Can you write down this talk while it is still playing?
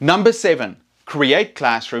Number 7. Create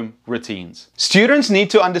classroom routines. Students need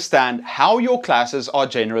to understand how your classes are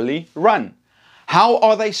generally run. How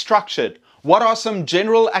are they structured? What are some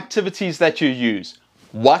general activities that you use?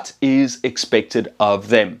 What is expected of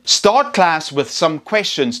them? Start class with some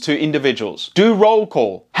questions to individuals. Do roll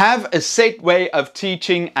call. Have a set way of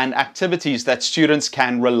teaching and activities that students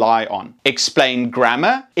can rely on. Explain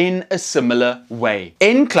grammar in a similar way.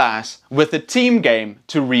 End class with a team game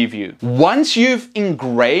to review. Once you've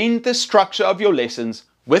ingrained the structure of your lessons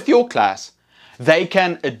with your class, they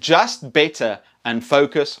can adjust better and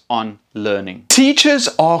focus on learning. Teachers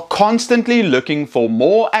are constantly looking for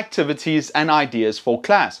more activities and ideas for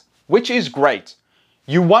class, which is great.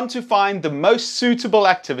 You want to find the most suitable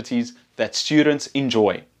activities that students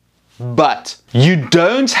enjoy. But you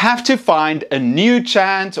don't have to find a new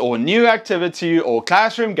chant or new activity or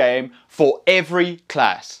classroom game for every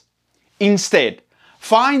class. Instead,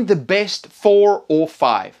 find the best 4 or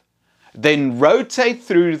 5. Then rotate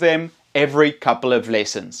through them every couple of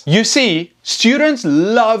lessons. You see, students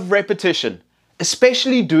love repetition,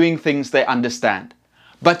 especially doing things they understand.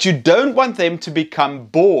 But you don't want them to become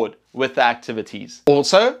bored with the activities.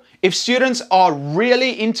 Also, if students are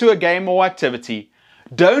really into a game or activity,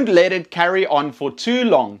 don't let it carry on for too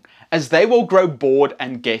long, as they will grow bored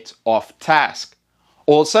and get off task.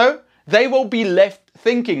 Also, they will be left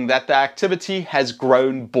thinking that the activity has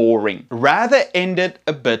grown boring. Rather end it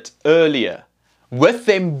a bit earlier, with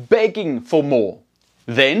them begging for more.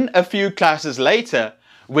 Then, a few classes later,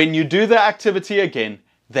 when you do the activity again,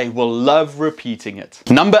 they will love repeating it.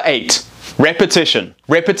 Number 8. Repetition.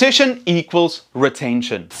 Repetition equals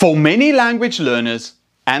retention. For many language learners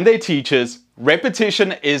and their teachers,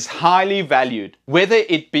 repetition is highly valued, whether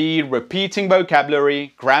it be repeating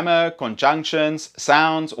vocabulary, grammar, conjunctions,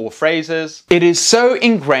 sounds, or phrases. It is so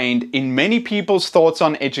ingrained in many people's thoughts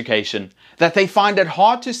on education that they find it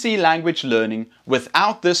hard to see language learning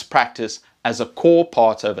without this practice as a core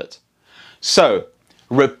part of it. So,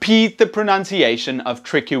 repeat the pronunciation of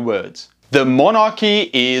tricky words. The monarchy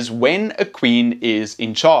is when a queen is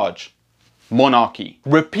in charge. Monarchy.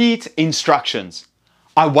 Repeat instructions.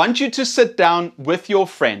 I want you to sit down with your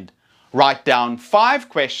friend. Write down 5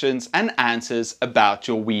 questions and answers about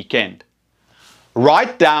your weekend.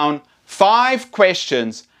 Write down 5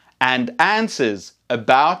 questions and answers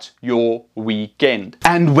about your weekend.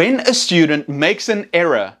 And when a student makes an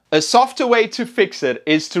error, a softer way to fix it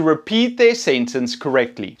is to repeat their sentence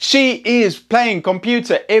correctly. She is playing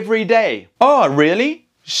computer every day. Oh, really?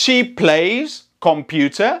 She plays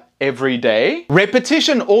computer every day?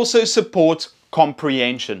 Repetition also supports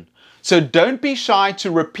comprehension. So don't be shy to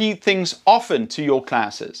repeat things often to your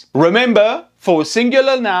classes. Remember, for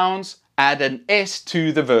singular nouns, add an S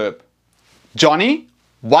to the verb. Johnny,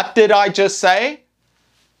 what did I just say?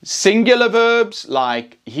 Singular verbs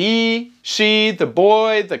like he, she, the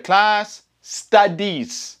boy, the class,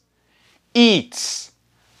 studies, eats,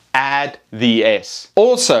 add the S.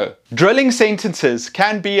 Also, drilling sentences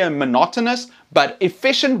can be a monotonous but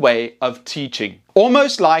efficient way of teaching,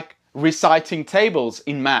 almost like reciting tables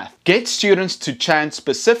in math. Get students to chant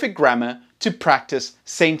specific grammar to practice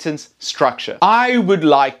sentence structure. I would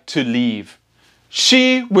like to leave.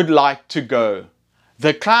 She would like to go.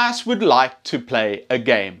 The class would like to play a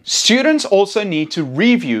game. Students also need to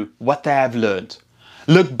review what they have learned.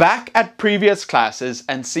 Look back at previous classes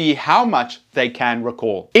and see how much they can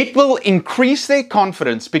recall. It will increase their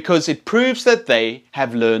confidence because it proves that they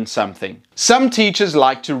have learned something. Some teachers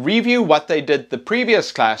like to review what they did the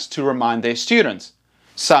previous class to remind their students.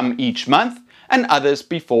 Some each month and others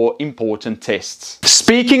before important tests.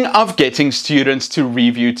 Speaking of getting students to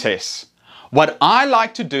review tests, what I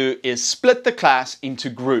like to do is split the class into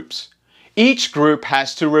groups. Each group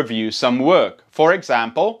has to review some work. For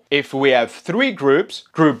example, if we have 3 groups,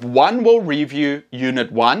 Group 1 will review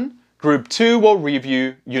Unit 1, Group 2 will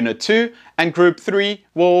review Unit 2, and Group 3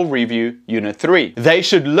 will review Unit 3. They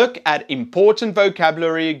should look at important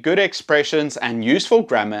vocabulary, good expressions, and useful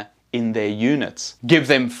grammar in their units. Give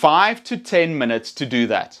them 5 to 10 minutes to do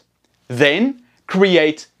that. Then,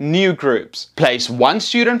 create new groups. Place 1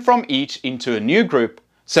 student from each into a new group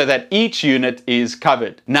so that each unit is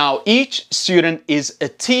covered. Now, each student is a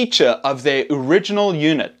teacher of their original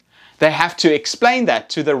unit. They have to explain that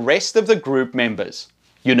to the rest of the group members.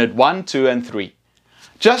 Unit 1, 2, and 3.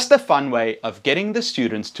 Just a fun way of getting the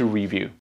students to review.